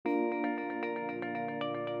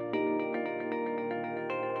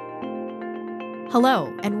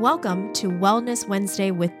Hello, and welcome to Wellness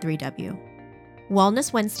Wednesday with 3W.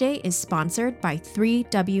 Wellness Wednesday is sponsored by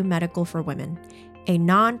 3W Medical for Women, a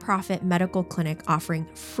nonprofit medical clinic offering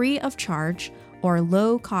free of charge or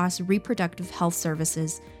low-cost reproductive health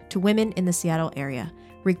services to women in the Seattle area,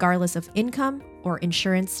 regardless of income or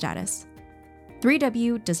insurance status.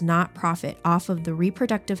 3W does not profit off of the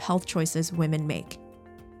reproductive health choices women make.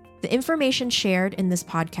 The information shared in this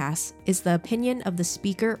podcast is the opinion of the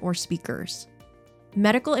speaker or speakers.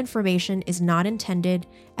 Medical information is not intended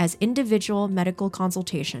as individual medical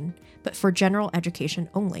consultation, but for general education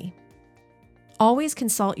only. Always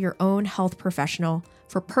consult your own health professional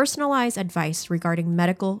for personalized advice regarding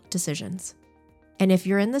medical decisions. And if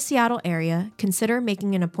you're in the Seattle area, consider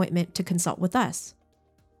making an appointment to consult with us.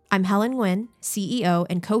 I'm Helen Nguyen, CEO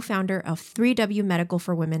and co-founder of 3W Medical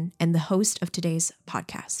for Women and the host of today's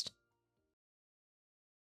podcast.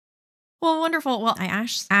 Well, wonderful. Well, I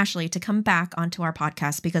asked Ashley to come back onto our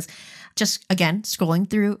podcast because just, again, scrolling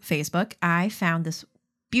through Facebook, I found this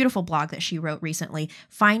beautiful blog that she wrote recently,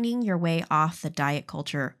 Finding Your Way Off the Diet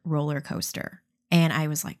Culture Roller Coaster. And I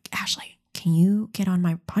was like, Ashley, can you get on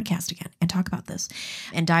my podcast again and talk about this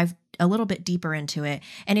and dive a little bit deeper into it?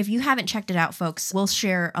 And if you haven't checked it out, folks, we'll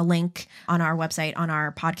share a link on our website, on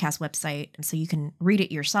our podcast website, so you can read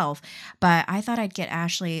it yourself. But I thought I'd get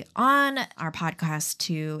Ashley on our podcast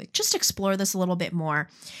to just explore this a little bit more.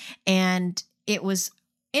 And it was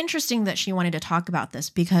interesting that she wanted to talk about this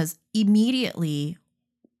because immediately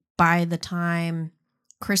by the time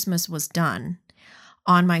Christmas was done,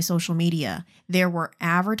 on my social media, there were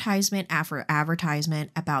advertisement after advertisement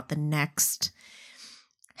about the next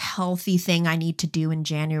healthy thing I need to do in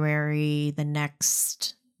January, the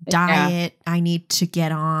next diet I need to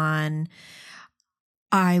get on.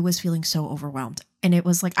 I was feeling so overwhelmed. And it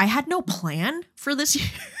was like, I had no plan for this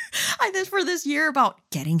year. About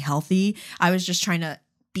getting healthy. I was just trying to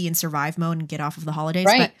be in survive mode and get off of the holidays.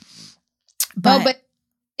 Right. But the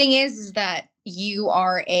thing is that you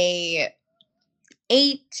are a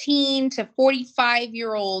 18 to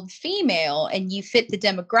 45-year-old female, and you fit the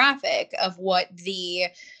demographic of what the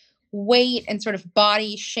weight and sort of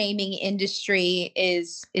body shaming industry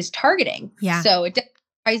is targeting. Yeah. So it doesn't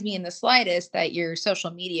surprise me in the slightest that your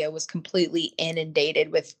social media was completely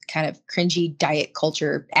inundated with kind of cringy diet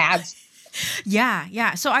culture ads.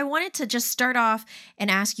 Yeah. So I wanted to just start off and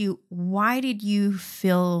ask you, why did you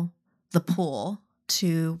feel the pull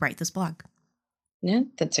to write this blog? Yeah,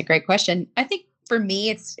 that's a great question. I think for me,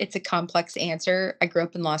 it's a complex answer. I grew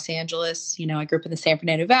up in Los Angeles. I grew up in the San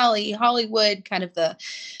Fernando Valley, Hollywood, kind of the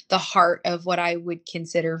heart of what I would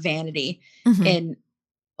consider vanity in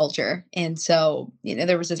culture. And so,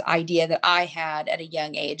 there was this idea that I had at a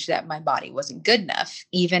young age that my body wasn't good enough,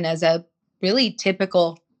 even as a really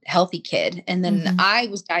typical healthy kid. And then I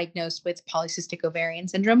was diagnosed with polycystic ovarian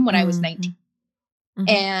syndrome when I was 19.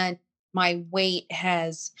 And my weight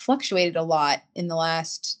has fluctuated a lot in the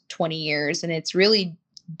last 20 years. And it's really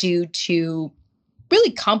due to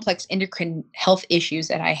really complex endocrine health issues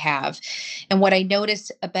that I have. And what I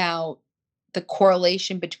noticed about the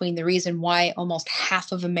correlation between the reason why almost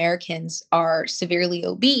half of Americans are severely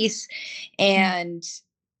obese and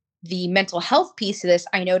the mental health piece of this,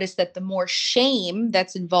 I noticed that the more shame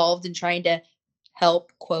that's involved in trying to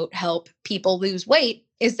help people lose weight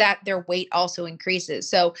is that their weight also increases.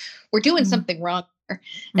 So we're doing something wrong here.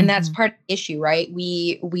 And that's part of the issue, right?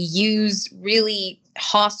 We use really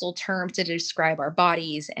hostile terms to describe our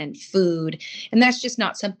bodies and food. And that's just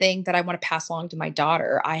not something that I want to pass along to my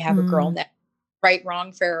daughter. I have a girl that right,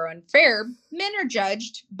 wrong, fair, or unfair. Men are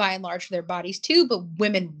judged by and large for their bodies too, but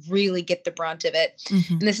women really get the brunt of it.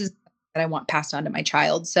 And this is that I want passed on to my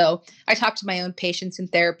child. So I talk to my own patients in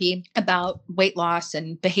therapy about weight loss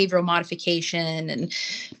and behavioral modification and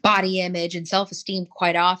body image and self-esteem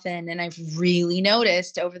quite often. And I've really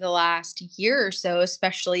noticed over the last year or so,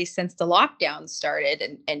 especially since the lockdown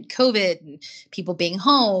started and COVID and people being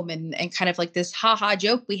home and kind of like this haha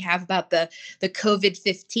joke we have about the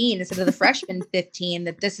COVID-15 instead of the freshman 15,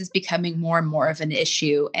 that this is becoming more and more of an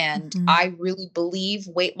issue. And I really believe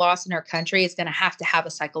weight loss in our country is going to have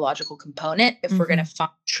a psychological component if we're going to find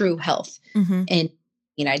true health in the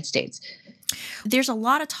United States. There's a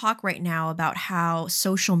lot of talk right now about how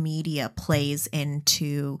social media plays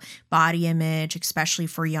into body image, especially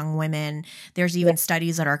for young women. There's even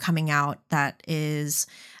studies that are coming out that is,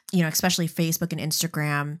 especially Facebook and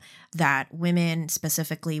Instagram, that women,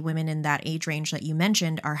 specifically women in that age range that you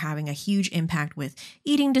mentioned, are having a huge impact with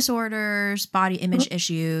eating disorders, body image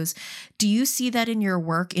issues. Do you see that in your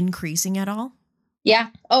work increasing at all? Yeah.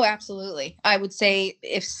 Oh, absolutely. I would say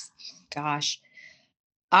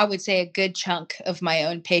I would say a good chunk of my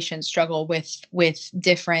own patients struggle with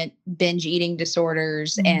different binge eating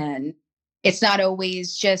disorders, Mm. and it's not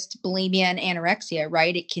always just bulimia and anorexia,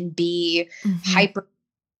 right? It can be Mm-hmm. hyper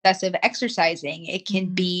excessive exercising. It can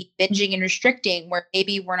Mm. be binging and restricting, where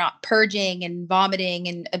maybe we're not purging and vomiting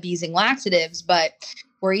and abusing laxatives, but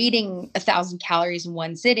we're eating 1,000 calories in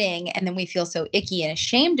one sitting, and then we feel so icky and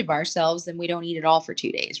ashamed of ourselves, and we don't eat at all for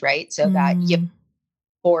 2 days, right? So that you Mm.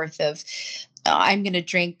 forth of I'm going to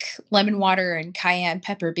drink lemon water and cayenne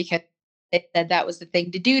pepper because they said that was the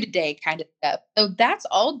thing to do today, kind of stuff. So that's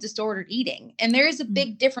all disordered eating. And there is a Mm.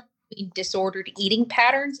 big difference between disordered eating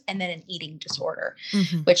patterns and then an eating disorder,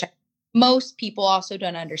 Mm-hmm. which most people also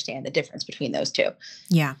don't understand the difference between those two.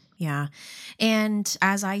 Yeah. Yeah. And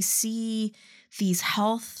as I see these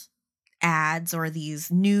health ads or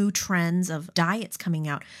these new trends of diets coming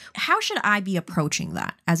out, how should I be approaching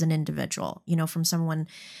that as an individual? From someone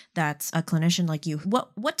that's a clinician like you,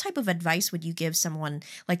 what type of advice would you give someone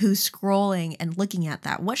like who's scrolling and looking at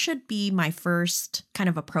that? What should be my first kind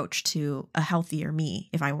of approach to a healthier me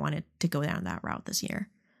if I wanted to go down that route this year?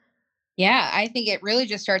 Yeah, I think it really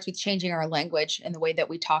just starts with changing our language and the way that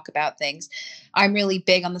we talk about things. I'm really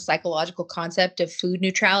big on the psychological concept of food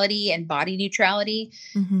neutrality and body neutrality.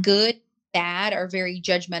 Mm-hmm. Good, bad are very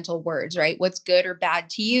judgmental words, right? What's good or bad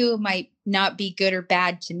to you might not be good or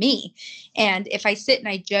bad to me. And if I sit and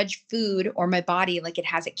I judge food or my body like it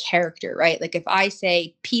has a character, right? Like if I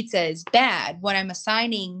say pizza is bad, what I'm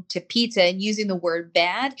assigning to pizza and using the word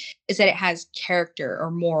bad is that it has character or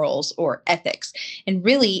morals or ethics. And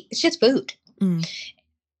really, it's just food. Mm.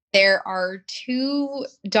 There are two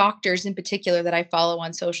doctors in particular that I follow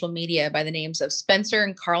on social media by the names of Spencer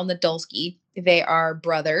and Carl Nadolsky. They are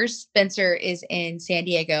brothers. Spencer is in San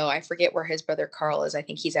Diego. I forget where his brother Carl is. I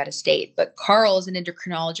think he's out of state. But Carl is an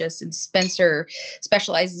endocrinologist and Spencer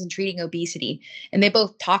specializes in treating obesity. And they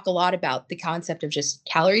both talk a lot about the concept of just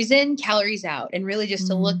calories in, calories out, and really just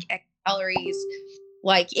to look Mm. at calories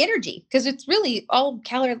like energy, because it's really all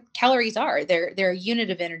calories are. They're a unit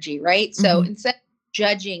of energy, right? So Mm-hmm. instead of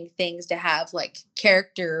judging things to have like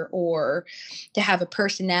character or to have a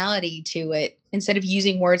personality to it, instead of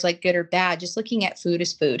using words like good or bad, just looking at food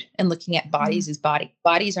as food and looking at bodies as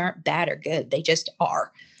bodies aren't bad or good. They just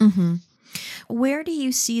are. Mm-hmm. Where do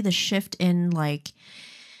you see the shift in like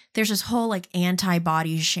there's this whole like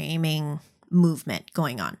anti-body shaming movement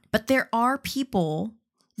going on, but there are people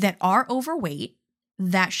that are overweight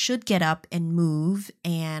that should get up and move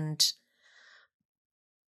and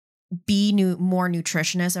be more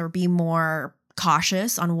nutritionists or be more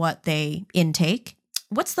cautious on what they intake.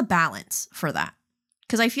 What's the balance for that?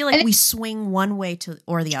 Because I feel like And we swing one way to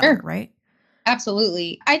or the other, sure, right?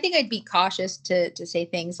 absolutely. I think I'd be cautious to say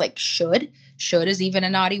things like should. Should is even a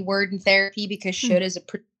naughty word in therapy because Hmm. should is a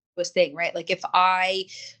pretty thing, right? Like if I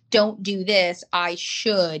don't do this, I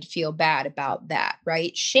should feel bad about that,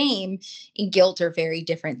 right? Shame and guilt are very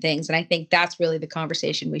different things. And I think that's really the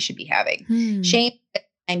conversation we should be having. Hmm. Shame,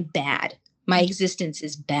 I'm bad. My existence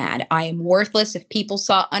is bad. I am worthless. If people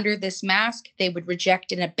saw under this mask, they would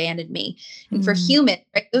reject and abandon me. And for Hmm. human,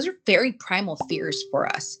 right, those are very primal fears for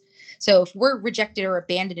us. So if we're rejected or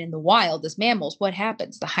abandoned in the wild as mammals, what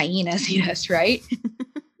happens? The hyenas eat us, right?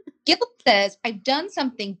 Guilt says, I've done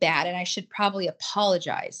something bad and I should probably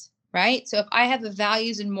apologize, right? So if I have a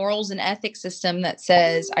values and morals and ethics system that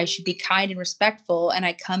says I should be kind and respectful, and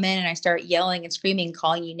I come in and I start yelling and screaming and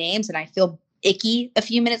calling you names, and I feel icky a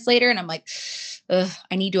few minutes later and I'm like, ugh,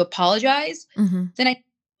 I need to apologize, Mm-hmm. then I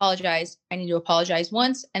apologize. I need to apologize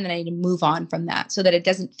once, and then I need to move on from that so that it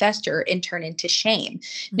doesn't fester and turn into shame.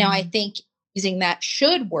 Now, I think using that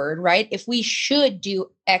should word, right? If we should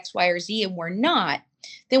do X, Y, or Z and we're not,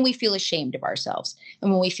 then we feel ashamed of ourselves. And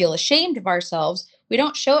when we feel ashamed of ourselves, we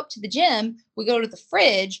don't show up to the gym. We go to the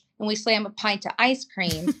fridge and we slam a pint of ice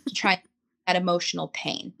cream to try that emotional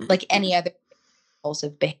pain, like any other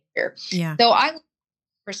impulsive behavior. Yeah. So I look at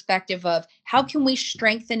the perspective of how can we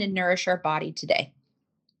strengthen and nourish our body today?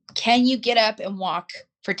 Can you get up and walk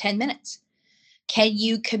for 10 minutes? Can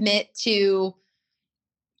you commit to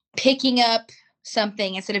picking up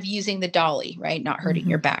something instead of using the dolly, right? Not hurting Mm-hmm.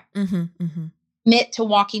 your back. Mm-hmm. Mm-hmm. Commit to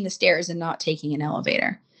walking the stairs and not taking an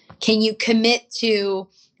elevator. Can you commit to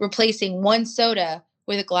replacing one soda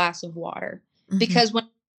with a glass of water? Mm-hmm. Because when you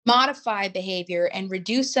modify behavior and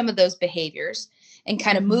reduce some of those behaviors and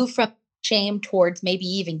kind of Mm-hmm. move from shame towards maybe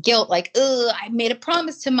even guilt, like, oh, I made a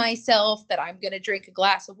promise to myself that I'm going to drink a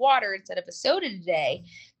glass of water instead of a soda today,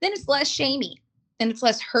 then it's less shamey and it's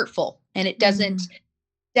less hurtful, and it doesn't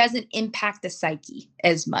impact the psyche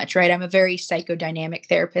as much, right? I'm a very psychodynamic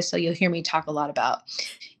therapist, so you'll hear me talk a lot about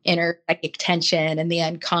inner psychic tension and the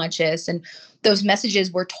unconscious. And those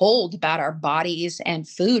messages were told about our bodies and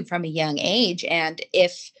food from a young age. And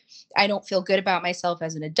if I don't feel good about myself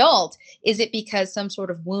as an adult, is it because some sort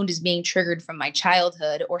of wound is being triggered from my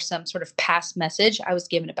childhood or some sort of past message I was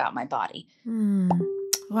given about my body?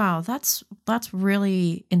 Wow, that's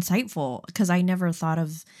really insightful, because I never thought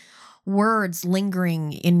of words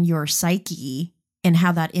lingering in your psyche and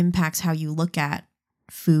how that impacts how you look at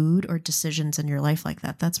food or decisions in your life like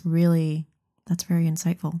that. That's very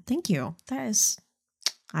insightful. Thank you.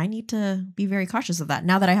 I need to be very cautious of that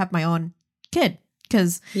now that I have my own kid,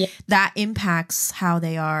 because that impacts how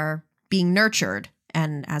they are being nurtured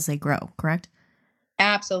and as they grow, correct?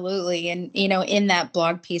 Absolutely. And, in that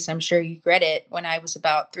blog piece, I'm sure you read it, when I was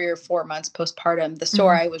about 3 or 4 months postpartum, the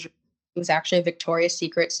store it was actually a Victoria's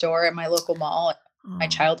Secret store at my local mall, my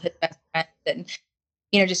childhood best friend. And,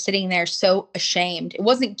 just sitting there so ashamed. It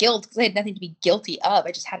wasn't guilt, because I had nothing to be guilty of.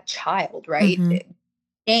 I just had a child, right?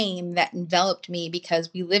 Shame that enveloped me, because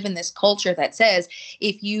we live in this culture that says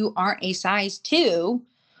if you aren't a size 2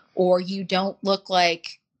 or you don't look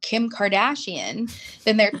like Kim Kardashian,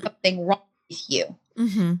 then there's something wrong with you.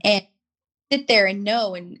 And sit there and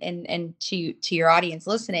know, and to your audience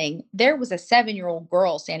listening, there was a 7-year-old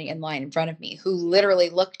girl standing in line in front of me who literally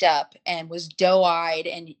looked up and was doe-eyed,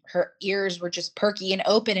 and her ears were just perky and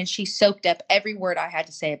open, and she soaked up every word I had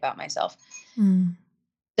to say about myself.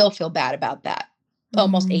 Still feel bad about that.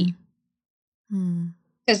 Almost 8.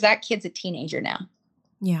 Because that kid's a teenager now.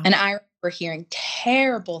 Yeah. And I remember hearing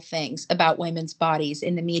terrible things about women's bodies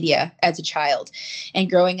in the media as a child, and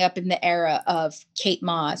growing up in the era of Kate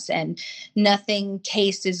Moss and nothing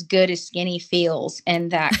tastes as good as skinny feels,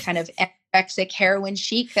 and that kind of anorexic heroin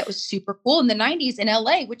chic that was super cool in the 90s in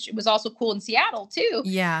LA, which was also cool in Seattle too.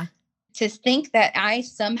 Yeah. To think that I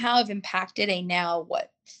somehow have impacted a now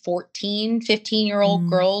 14, 15-year-old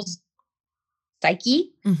girl's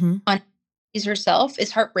psyche on herself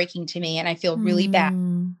is heartbreaking to me. And I feel really bad.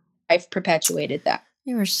 I've perpetuated that.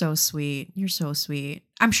 You are so sweet. You're so sweet.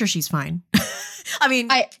 I'm sure she's fine. I mean,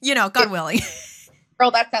 God willing.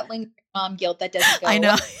 Girl, that's that lingering mom guilt that doesn't go I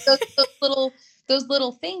know. Those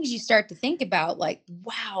little things you start to think about, like,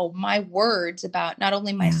 wow, my words about not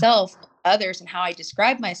only myself, but others, and how I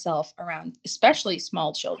describe myself around especially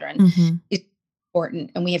small children is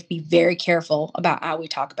important. And we have to be very careful about how we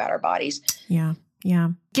talk about our bodies. Yeah. Yeah.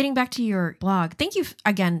 Getting back to your blog, thank you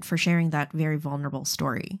again for sharing that very vulnerable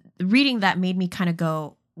story. Reading that made me kind of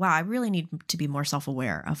go, wow, I really need to be more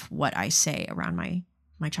self-aware of what I say around my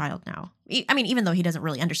child now. I mean, even though he doesn't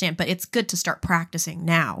really understand, but it's good to start practicing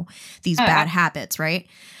now these bad habits, right?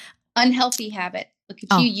 Unhealthy habit. Look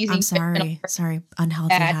at you using. I'm sorry.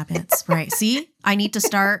 Unhealthy habits. Right. See, I need to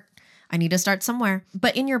start somewhere.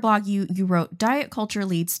 But in your blog, you wrote, diet culture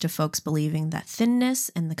leads to folks believing that thinness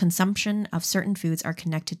and the consumption of certain foods are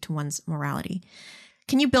connected to one's morality.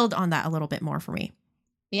 Can you build on that a little bit more for me?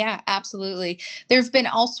 Yeah, absolutely. There have been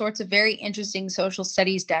all sorts of very interesting social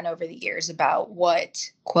studies done over the years about what,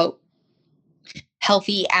 quote,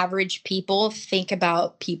 healthy average people think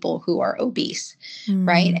about people who are obese,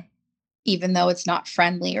 right? Even though it's not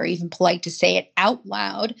friendly or even polite to say it out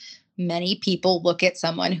loud, many people look at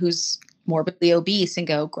someone who's morbidly obese and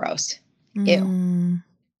go, gross, ew,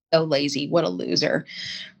 so lazy, what a loser,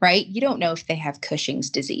 right? You don't know if they have Cushing's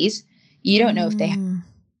disease. You don't know if they have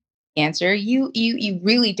cancer. You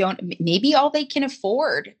really don't. Maybe all they can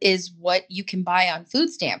afford is what you can buy on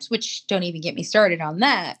food stamps, which don't even get me started on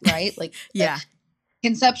that, right? Like, yeah,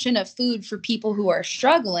 consumption of food for people who are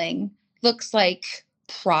struggling looks like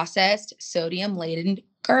processed, sodium-laden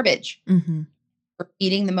garbage. For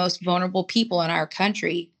feeding the most vulnerable people in our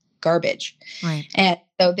country garbage. Right. And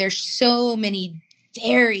so there's so many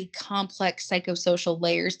very complex psychosocial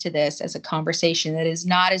layers to this as a conversation that is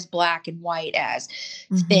not as black and white as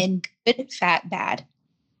thin, good, fat, bad,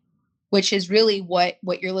 which is really what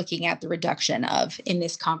you're looking at the reduction of in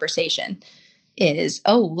this conversation is,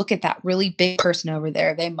 oh, look at that really big person over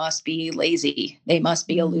there. They must be lazy. They must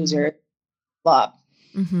be a loser. Blah.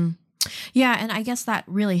 Yeah. And I guess that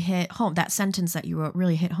really hit home. That sentence that you wrote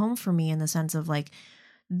really hit home for me in the sense of like,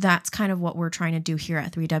 that's kind of what we're trying to do here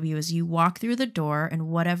at 3W is you walk through the door and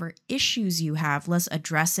whatever issues you have, let's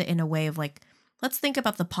address it in a way of like, let's think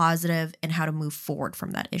about the positive and how to move forward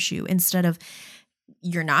from that issue instead of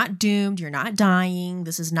you're not doomed, you're not dying.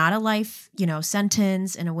 This is not a life,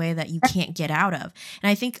 sentence in a way that you can't get out of. And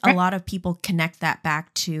I think a lot of people connect that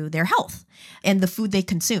back to their health and the food they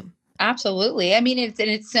consume. Absolutely. I mean,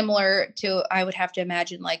 it's similar to, I would have to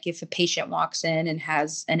imagine, like if a patient walks in and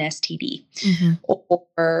has an STD,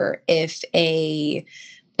 or if a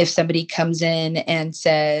if somebody comes in and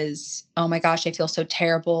says, oh my gosh, I feel so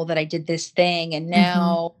terrible that I did this thing. And Mm-hmm.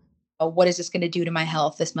 now what is this going to do to my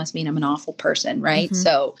health? This must mean I'm an awful person. Right. Mm-hmm.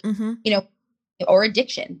 So, Mm-hmm. you know, or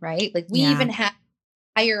addiction, right? Like we Yeah. even have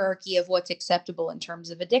hierarchy of what's acceptable in terms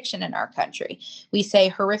of addiction in our country. We say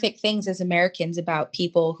horrific things as Americans about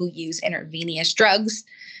people who use intravenous drugs,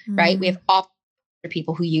 right? We Mm. have awful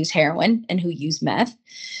people who use heroin and who use meth.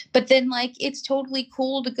 But then like it's totally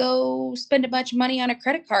cool to go spend a bunch of money on a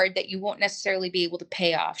credit card that you won't necessarily be able to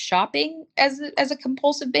pay off. Shopping as a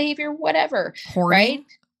compulsive behavior, whatever, right? Hoarding.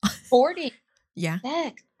 Hoarding, Yeah.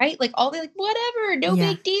 sex, right? Like all the like whatever, no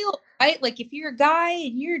Yeah. big deal, right? Like if you're a guy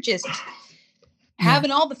and you're just Yeah.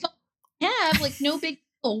 having all the fun you have, like no big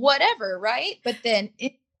deal, whatever, right? But then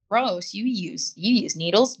it's gross. You use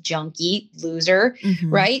needles, junkie, loser,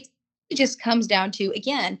 Mm-hmm. right? It just comes down to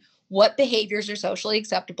again, what behaviors are socially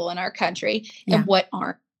acceptable in our country Yeah. and what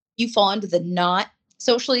aren't. You fall into the not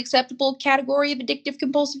socially acceptable category of addictive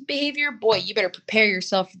compulsive behavior, boy, you better prepare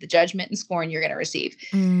yourself for the judgment and scorn you're going to receive.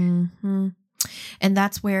 Mm-hmm. And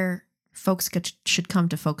that's where folks should come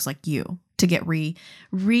to folks like you to get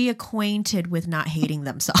reacquainted with not hating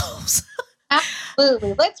themselves.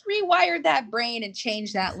 Absolutely. Let's rewire that brain and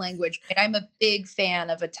change that language. And I'm a big fan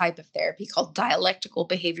of a type of therapy called dialectical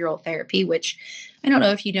behavioral therapy, which I don't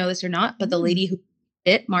know if you know this or not, but the lady who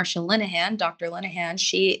did it, Marcia Linehan, Dr. Linehan,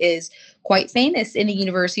 she is quite famous in the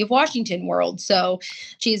University of Washington world. So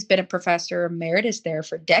she's been a professor emeritus there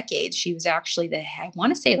for decades. She was actually I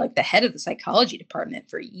want to say like the head of the psychology department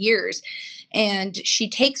for years. And she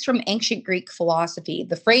takes from ancient Greek philosophy.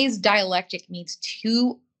 The phrase dialectic means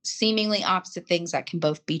two seemingly opposite things that can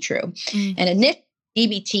both be true. Mm. And initially,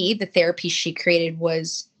 DBT, the therapy she created,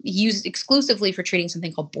 was used exclusively for treating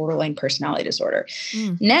something called borderline personality disorder.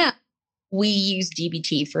 Mm. Now, we use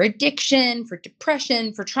DBT for addiction, for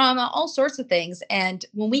depression, for trauma, all sorts of things. And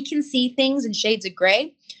when we can see things in shades of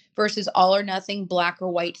gray versus all or nothing, black or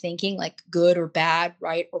white thinking, like good or bad,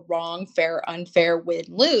 right or wrong, fair or unfair, win,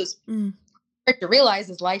 lose, start to realize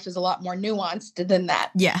is life is a lot more nuanced than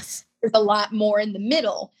that. Yes. There's a lot more in the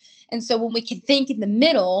middle. And so when we can think in the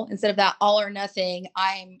middle, instead of that all or nothing,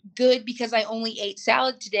 I'm good because I only ate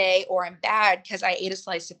salad today, or I'm bad because I ate a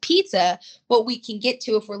slice of pizza, what we can get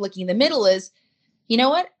to if we're looking in the middle is, you know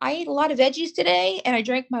what? I ate a lot of veggies today and I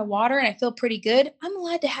drank my water and I feel pretty good. I'm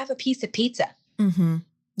allowed to have a piece of pizza. Mm-hmm.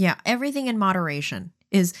 Yeah. Everything in moderation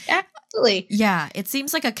is. Absolutely. Yeah. It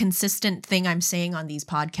seems like a consistent thing I'm saying on these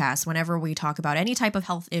podcasts whenever we talk about any type of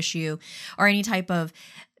health issue or any type of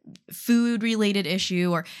food related issue,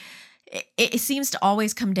 or it seems to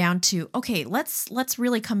always come down to, okay, let's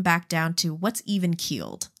really come back down to what's even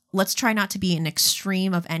keeled. Let's try not to be an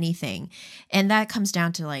extreme of anything. And that comes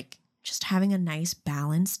down to like just having a nice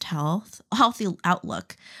balanced healthy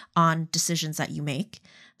outlook on decisions that you make.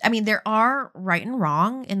 I mean, there are right and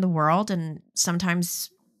wrong in the world and sometimes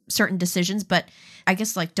certain decisions, but I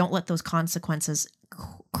guess like don't let those consequences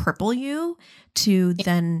cripple you to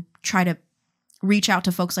then try to reach out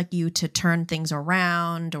to folks like you to turn things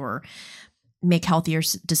around or make healthier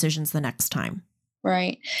decisions the next time.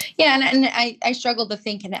 Right. Yeah. And I struggle to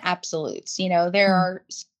think in absolutes. You know, there are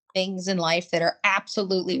things in life that are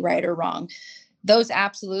absolutely right or wrong. Those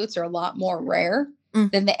absolutes are a lot more rare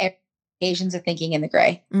than the occasions of thinking in the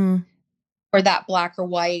gray. Or that black or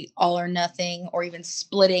white, all or nothing, or even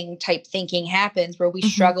splitting type thinking happens where we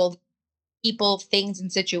struggle people, things,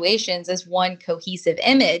 and situations as one cohesive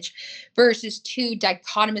image versus two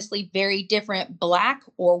dichotomously very different black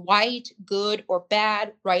or white, good or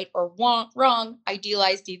bad, right or wrong,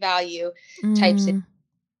 idealize, devalue types of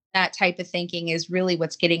that type of thinking is really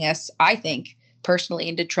what's getting us, I think, personally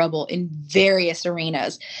into trouble in various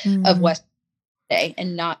arenas of West today,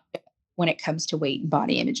 and not when it comes to weight and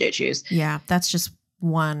body image issues. Yeah, that's just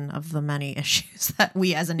one of the many issues that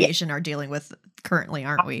we as a nation are dealing with currently,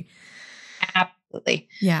 aren't we? Absolutely.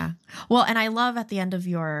 Yeah. Well, and I love at the end of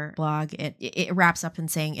your blog, it wraps up in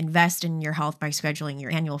saying invest in your health by scheduling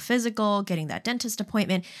your annual physical, getting that dentist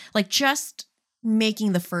appointment, like just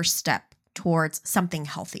making the first step towards something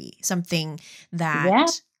healthy, something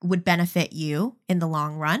that would benefit you in the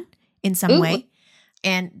long run in some way.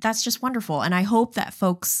 And that's just wonderful. And I hope that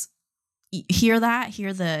folks hear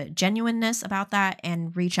the genuineness about that,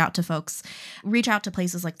 and reach out to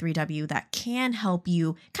places like 3W that can help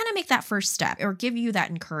you kind of make that first step or give you that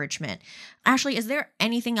encouragement. Ashley, is there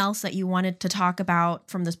anything else that you wanted to talk about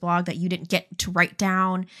from this blog that you didn't get to write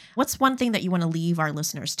down? What's one thing that you want to leave our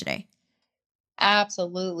listeners today?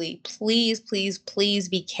 Absolutely. Please, please, please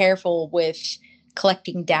be careful with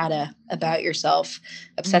collecting data about yourself,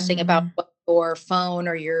 obsessing about what your phone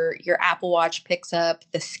or your Apple Watch picks up,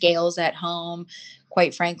 the scales at home.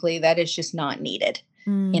 quite frankly, that is just not needed,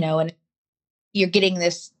 Mm. and you're getting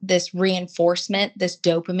this reinforcement, this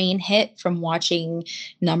dopamine hit from watching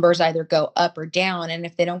numbers either go up or down. And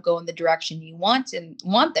if they don't go in the direction you want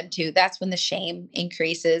them to, that's when the shame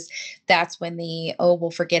increases. That's when the, oh,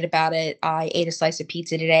 well, forget about it. I ate a slice of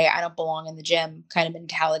pizza today, I don't belong in the gym kind of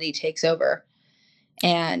mentality takes over.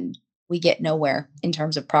 And we get nowhere in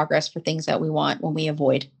terms of progress for things that we want when we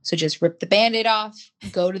avoid. So just rip the Band-Aid off,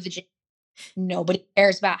 go to the gym. Nobody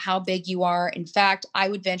cares about how big you are. In fact, I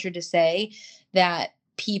would venture to say that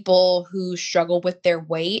people who struggle with their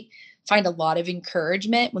weight find a lot of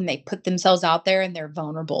encouragement when they put themselves out there and they're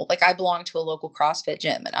vulnerable. Like, I belong to a local CrossFit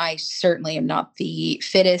gym, and I certainly am not the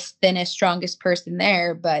fittest, thinnest, strongest person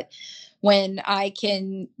there. But when I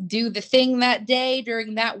can do the thing that day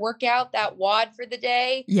during that workout, that WOD for the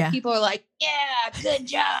day, Yeah. people are like, yeah, good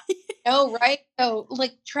job. Right? So,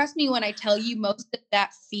 like, trust me when I tell you, most of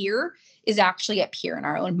that fear is actually up here in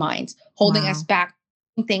our own minds, holding us back.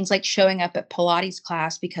 Things like showing up at Pilates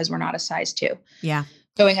class because we're not a size 2. Yeah.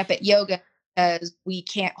 Showing up at yoga because we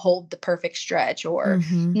can't hold the perfect stretch, or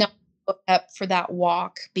not up for that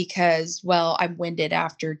walk because, well, I'm winded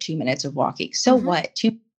after 2 minutes of walking. So what? 2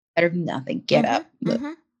 minutes better than nothing. Get up.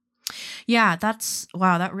 Yeah,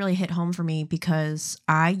 wow, that really hit home for me because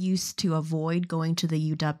I used to avoid going to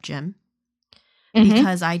the UW gym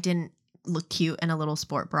because I didn't look cute in a little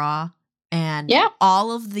sport bra. And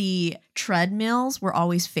all of the treadmills were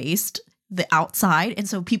always faced the outside. And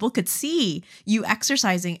so people could see you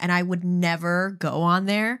exercising, and I would never go on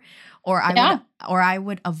there. Or I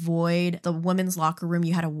would avoid the women's locker room.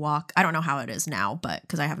 You had to walk. I don't know how it is now, but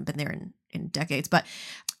because I haven't been there in decades, but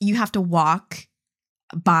you have to walk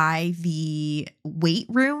by the weight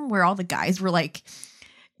room where all the guys were like,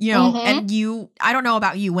 and I don't know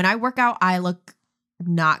about you. When I work out, I look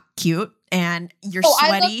not cute, and you're sweaty.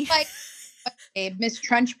 I look like Miss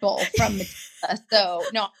Trunchbull from Matilda. So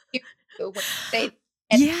no,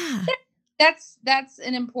 that's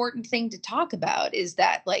an important thing to talk about, is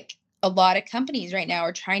that, like, a lot of companies right now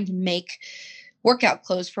are trying to make workout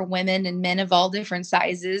clothes for women and men of all different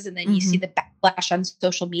sizes. And then you see the backlash on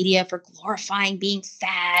social media for glorifying being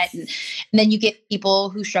fat. And then you get people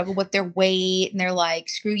who struggle with their weight and they're like,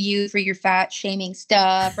 screw you for your fat shaming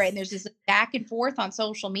stuff. Right. And there's this back and forth on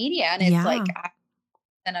social media. And it's like, I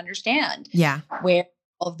don't understand where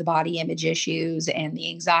all of the body image issues and the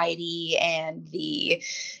anxiety and the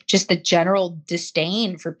general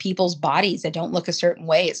disdain for people's bodies that don't look a certain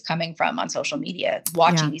way is coming from on social media,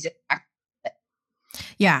 watching these.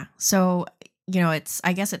 Yeah. So,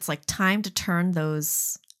 I guess it's like time to turn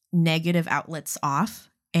those negative outlets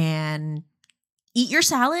off and eat your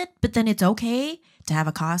salad, but then it's okay to have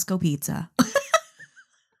a Costco pizza.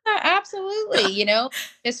 Absolutely.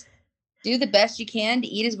 Just do the best you can to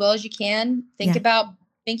eat as well as you can.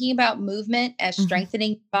 Thinking about movement as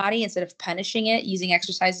strengthening your body instead of punishing it, using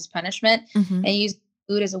exercise as punishment, and use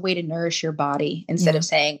food as a way to nourish your body instead of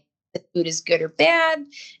saying the food is good or bad.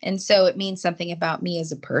 And so it means something about me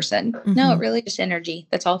as a person. No, it really just energy.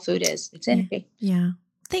 That's all food is. It's energy. Yeah.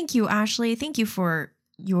 Thank you, Ashley. Thank you for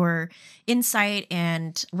your insight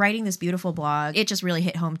and writing this beautiful blog. It just really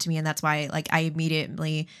hit home to me. And that's why, I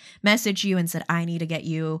immediately messaged you and said, I need to get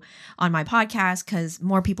you on my podcast because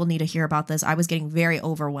more people need to hear about this. I was getting very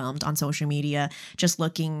overwhelmed on social media, just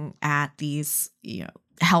looking at these,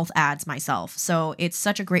 health ads myself. So it's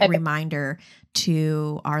such a great reminder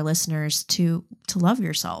to our listeners to love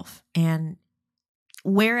yourself. And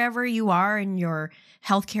wherever you are in your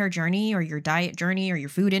healthcare journey or your diet journey or your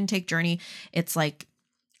food intake journey, it's like,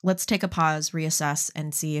 let's take a pause, reassess,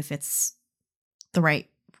 and see if it's the right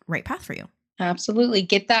path for you. Absolutely.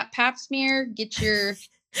 Get that pap smear, get your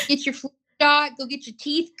flu shot, go get your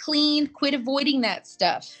teeth cleaned, quit avoiding that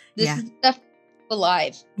stuff. This is stuff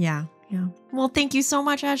alive. Yeah. Yeah. Well, thank you so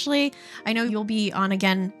much, Ashley. I know you'll be on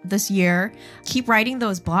again this year. Keep writing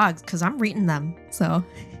those blogs because I'm reading them. So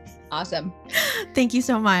awesome. Thank you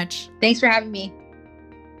so much. Thanks for having me.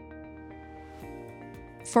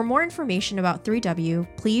 For more information about 3W,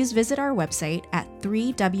 please visit our website at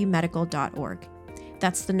 3wmedical.org.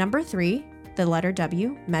 That's the number 3, the letter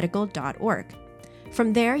W, medical.org.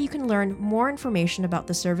 From there, you can learn more information about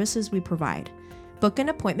the services we provide, book an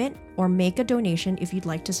appointment, or make a donation if you'd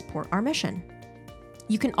like to support our mission.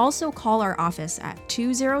 You can also call our office at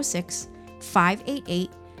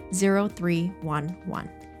 206-588-0311.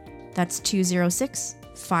 That's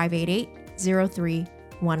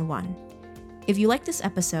 206-588-0311. If you like this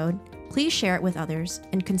episode, please share it with others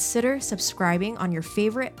and consider subscribing on your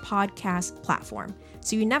favorite podcast platform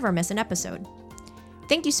so you never miss an episode.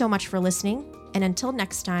 Thank you so much for listening, and until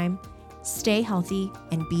next time, stay healthy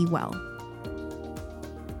and be well.